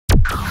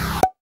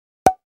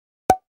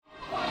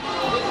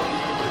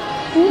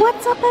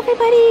What's up,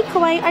 everybody?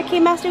 Kawaii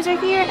Arcade Masters are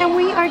here, and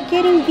we are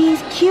getting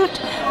these cute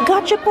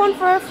gachapon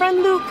for our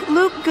friend Luke.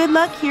 Luke, good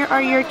luck. Here are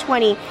your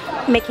 20.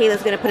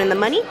 Michaela's gonna put in the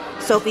money.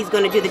 Sophie's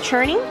gonna do the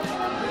churning.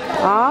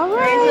 All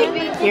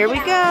right, here we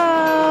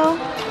go.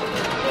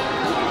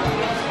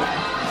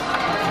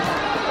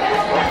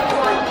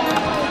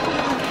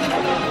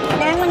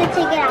 Now I'm gonna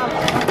take it out.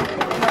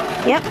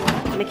 Yep,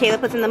 Michaela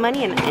puts in the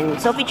money,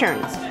 and Sophie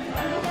churns.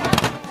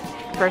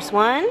 First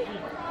one.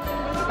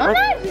 Oh,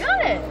 nice, you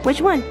got it.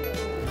 Which one?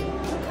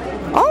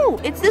 Oh,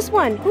 it's this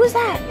one. Who is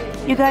that?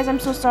 You guys, I'm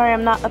so sorry.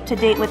 I'm not up to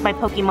date with my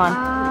Pokemon.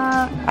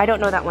 I don't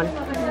know that one.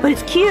 But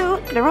it's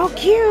cute. They're all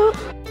cute.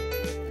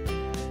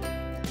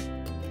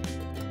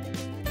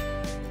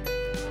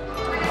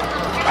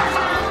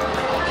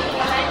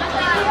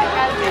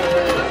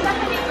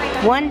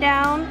 One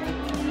down,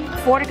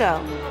 4 to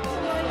go.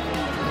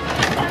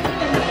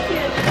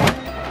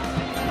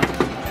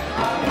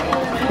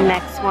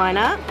 Next one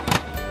up.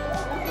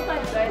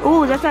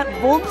 Ooh, that's that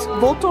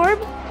Voltorb?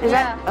 Is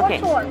that okay?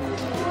 Voltorb.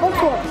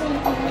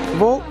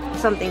 Volt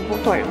something.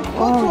 Voltorb.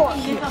 Oh,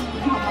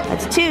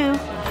 that's 2.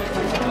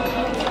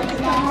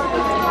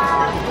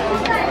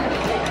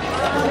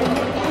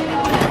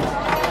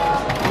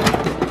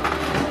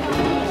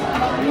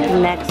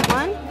 Next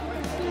one.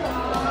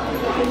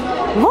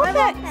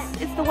 Vulpix.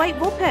 It's the white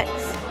Vulpix.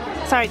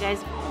 Sorry,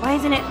 guys. Why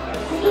isn't it?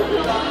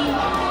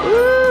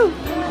 Woo!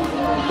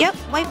 Yep,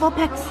 white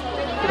Vulpix.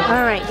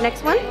 All right,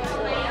 next one.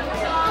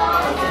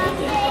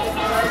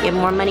 Give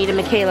more money to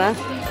Michaela.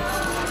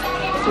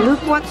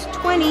 Luke wants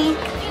 20.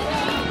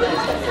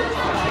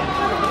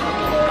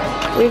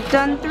 We've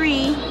done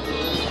 3.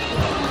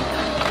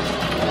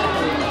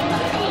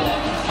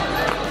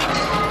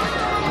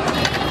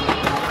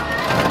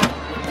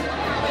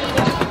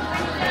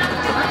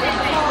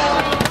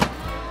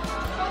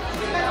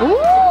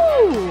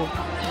 Ooh!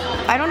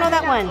 I don't know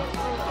that one.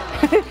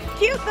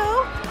 Cute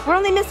though. We're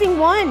only missing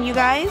 1, you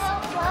guys.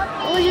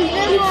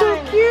 It's so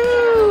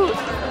cute.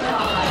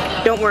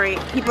 Don't worry,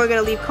 people are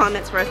gonna leave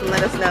comments for us and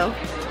let us know.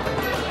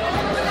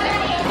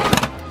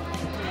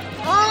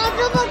 Oh,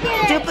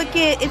 duplicate!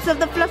 Duplicate, it's of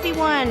the fluffy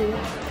one.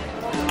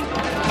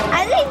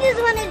 I think this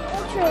one is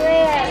ultra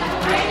rare.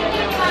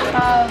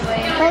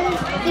 Probably. But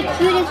it's the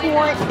cutest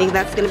one. I think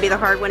that's gonna be the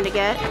hard one to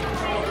get.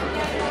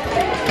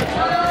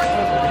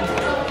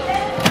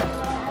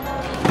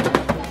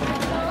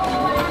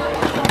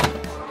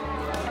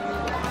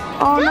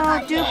 Oh no,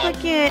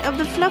 duplicate of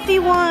the fluffy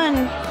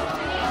one.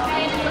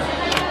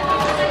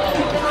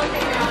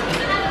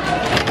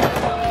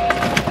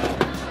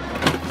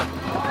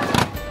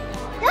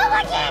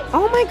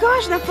 Oh my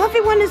gosh, that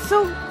fluffy one is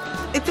so,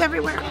 it's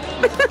everywhere.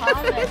 It's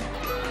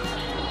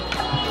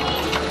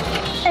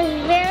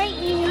very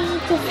easy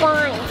to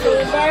find, so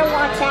you better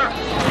watch out.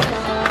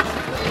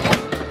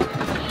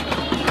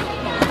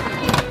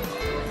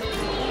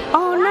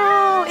 Oh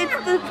no, it's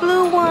the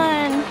blue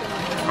one.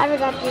 I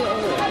forgot to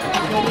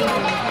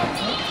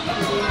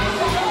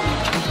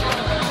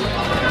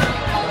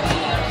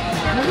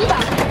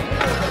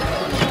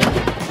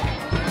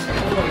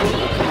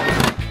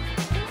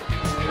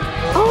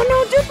Oh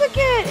no,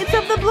 duplicate! It's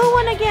of the blue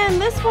one again,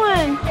 this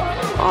one.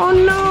 Oh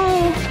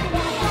no.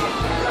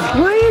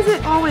 Why is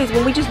it always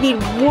when we just need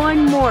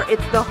 1 more,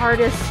 it's the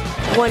hardest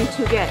one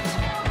to get?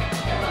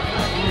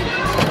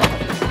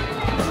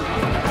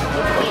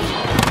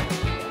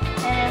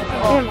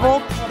 And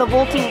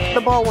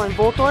the ball one,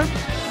 Voltorb?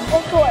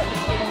 Voltorb.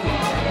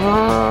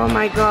 Oh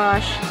my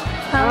gosh.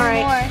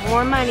 Alright,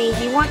 more money.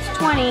 He wants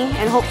 20,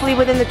 and hopefully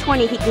within the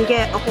 20 he can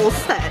get a whole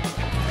set.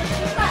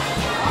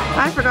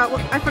 I forgot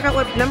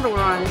what number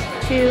we're on.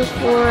 2,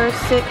 4,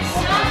 6,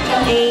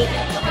 8,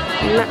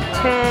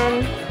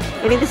 10.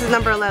 I think this is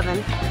number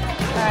 11.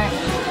 Alright.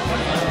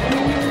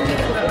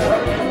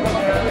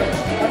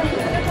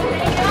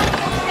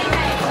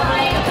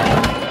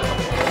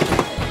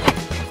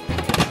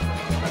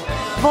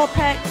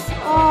 Vulpix.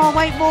 Oh,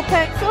 white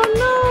Vulpix. Oh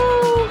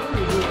no.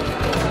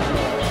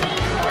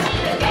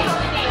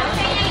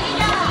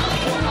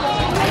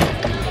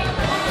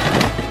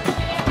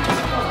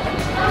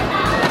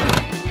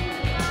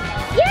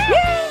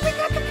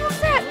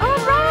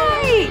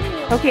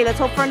 Okay, let's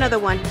hope for another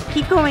one.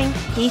 Keep going.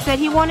 He said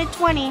he wanted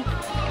 20.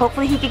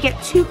 Hopefully he could get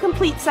 2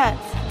 complete sets.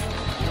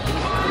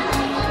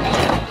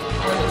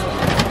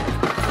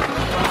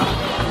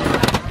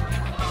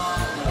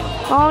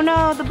 Oh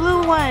no, the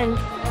blue one.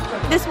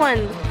 This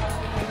one.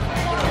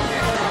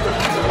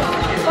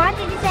 Why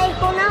did you say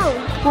oh no?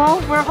 Well,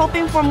 we're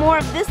hoping for more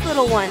of this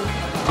little one,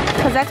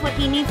 because that's what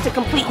he needs to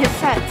complete his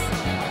sets.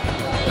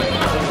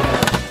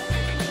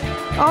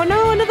 Oh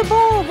no, another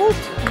ball.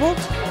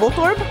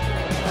 Voltorb?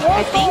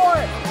 I think.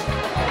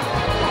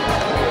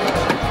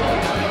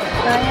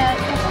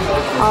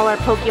 All our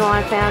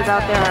Pokemon fans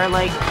out there are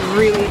like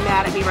really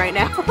mad at me right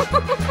now.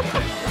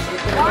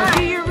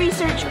 Do your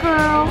research,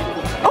 girl.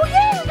 Oh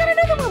yay, we got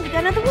another one. We got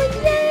another one,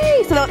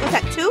 yay. So was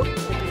that 2?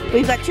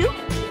 We've got 2?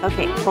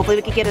 Okay, hopefully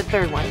we can get a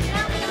 3rd one.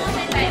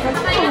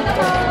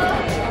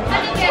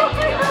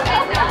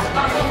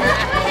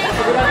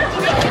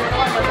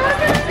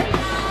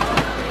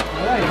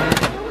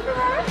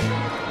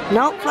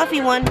 Nope,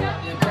 fluffy one.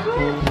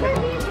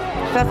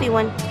 Fluffy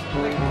one.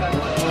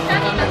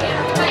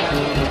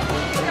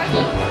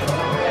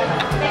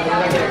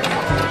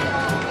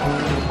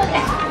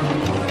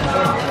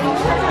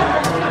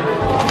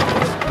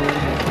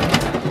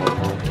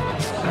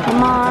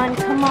 Come on,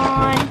 come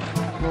on.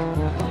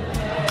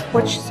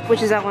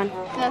 Which is that one?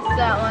 That's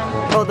that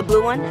one. Oh, the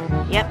blue one?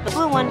 Yep, the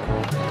blue one.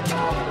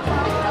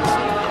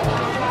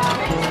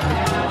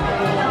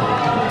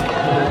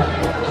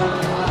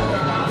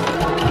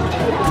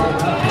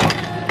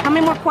 How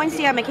many more coins do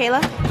you have,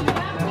 Michaela? 1,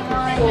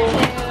 2,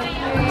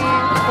 3,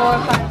 4,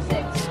 5,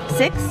 6.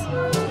 6?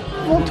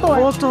 Voltorb.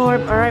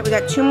 Voltorb. Alright, we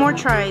got 2 more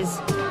tries.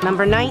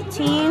 Number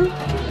 19.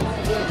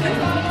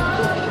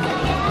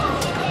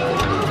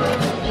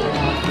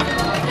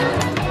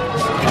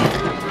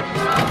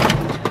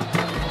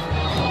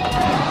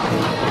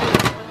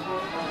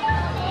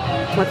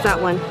 What's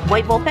that one?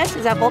 White Vulpix?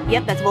 Is that Vulpix?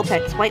 Yep, that's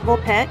Vulpix. White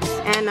Vulpix.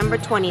 And number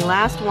 20,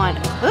 last one.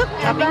 Oop,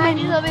 Behind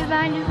you, Sophie,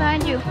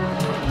 behind you.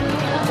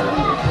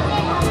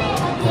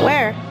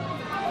 Where?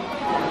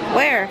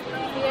 Where?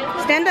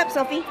 Stand up,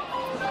 Sophie.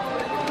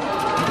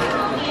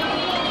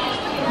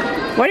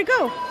 Where'd it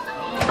go?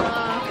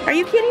 Are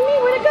you kidding me?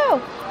 Where'd it go?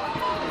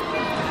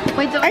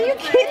 Wait, Are you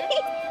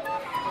kidding?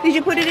 Did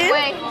you put it in?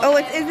 Wait. Oh,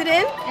 is it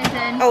in? It's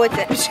in. Oh, it's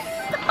in.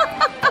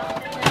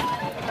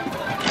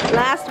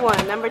 Last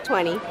one, number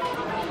 20.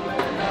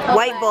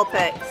 White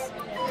Vulpix.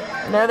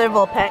 Another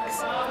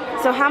Vulpix.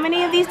 So how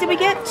many of these did we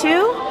get? 2?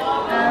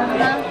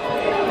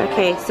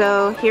 Okay,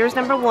 so here's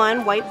number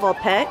 1, White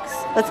Vulpix.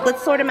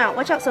 Let's sort them out.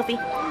 Watch out, Sophie.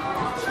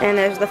 And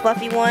there's the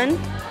fluffy one.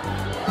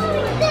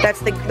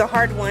 That's the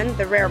hard one,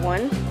 the rare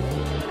one.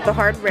 The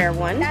hard rare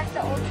one. That's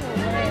the ultra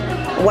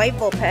rare. White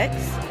Vulpix.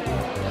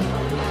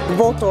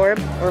 Voltorb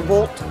or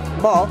Volt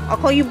Ball. I'll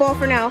call you Ball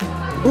for now.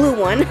 Blue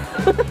one.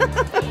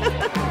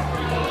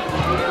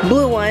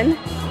 Blue one.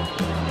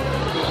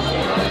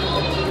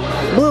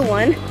 Blue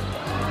one.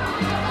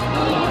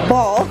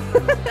 Ball.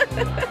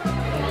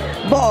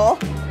 Ball.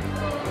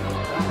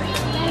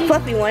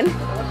 Fluffy one.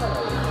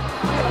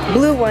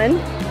 Blue one.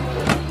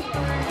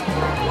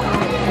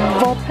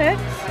 Vulpix.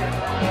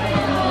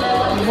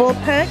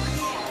 Vulpix.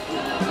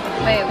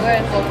 Wait, where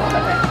is Vulpix?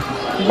 Okay.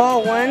 Ball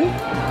one.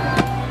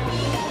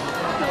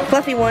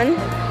 Fluffy one.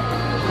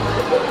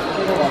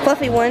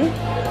 Fluffy one.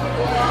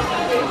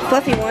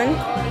 Fluffy one.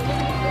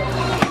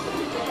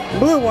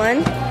 Blue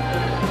one.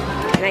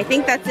 And I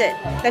think that's it.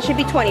 That should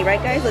be 20, right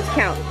guys? Let's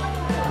count.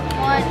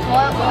 1, 2,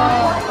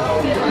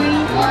 3,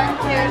 4,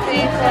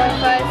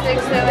 5,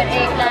 6, 7,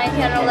 8, 9,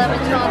 10,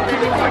 11, 12,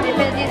 13, 14,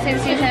 15,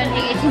 16,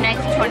 17, 18,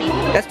 19, 20.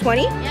 That's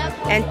 20? Yep.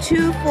 And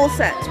 2 full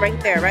sets right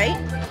there, right?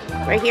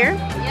 Right here?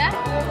 Yeah.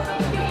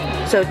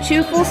 So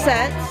 2 full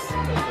sets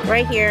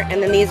right here,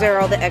 and then these are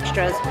all the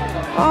extras.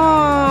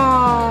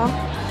 Aww.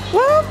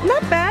 Well,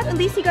 not bad. At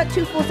least he got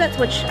 2 full sets,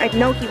 which I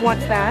know he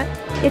wants that.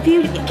 If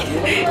you,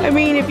 I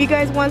mean, if you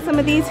guys want some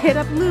of these, hit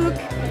up Luke.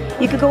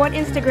 You could go on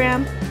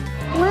Instagram.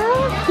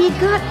 Well, he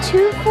got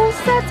 2 full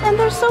sets, and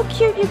they're so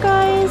cute, you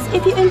guys.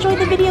 If you enjoyed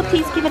the video,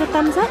 please give it a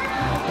thumbs up.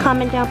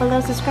 Comment down below,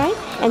 subscribe,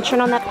 and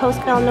turn on that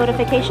post bell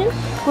notification.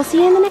 We'll see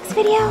you in the next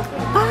video.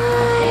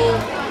 Bye!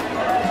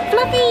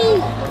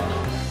 Fluffy!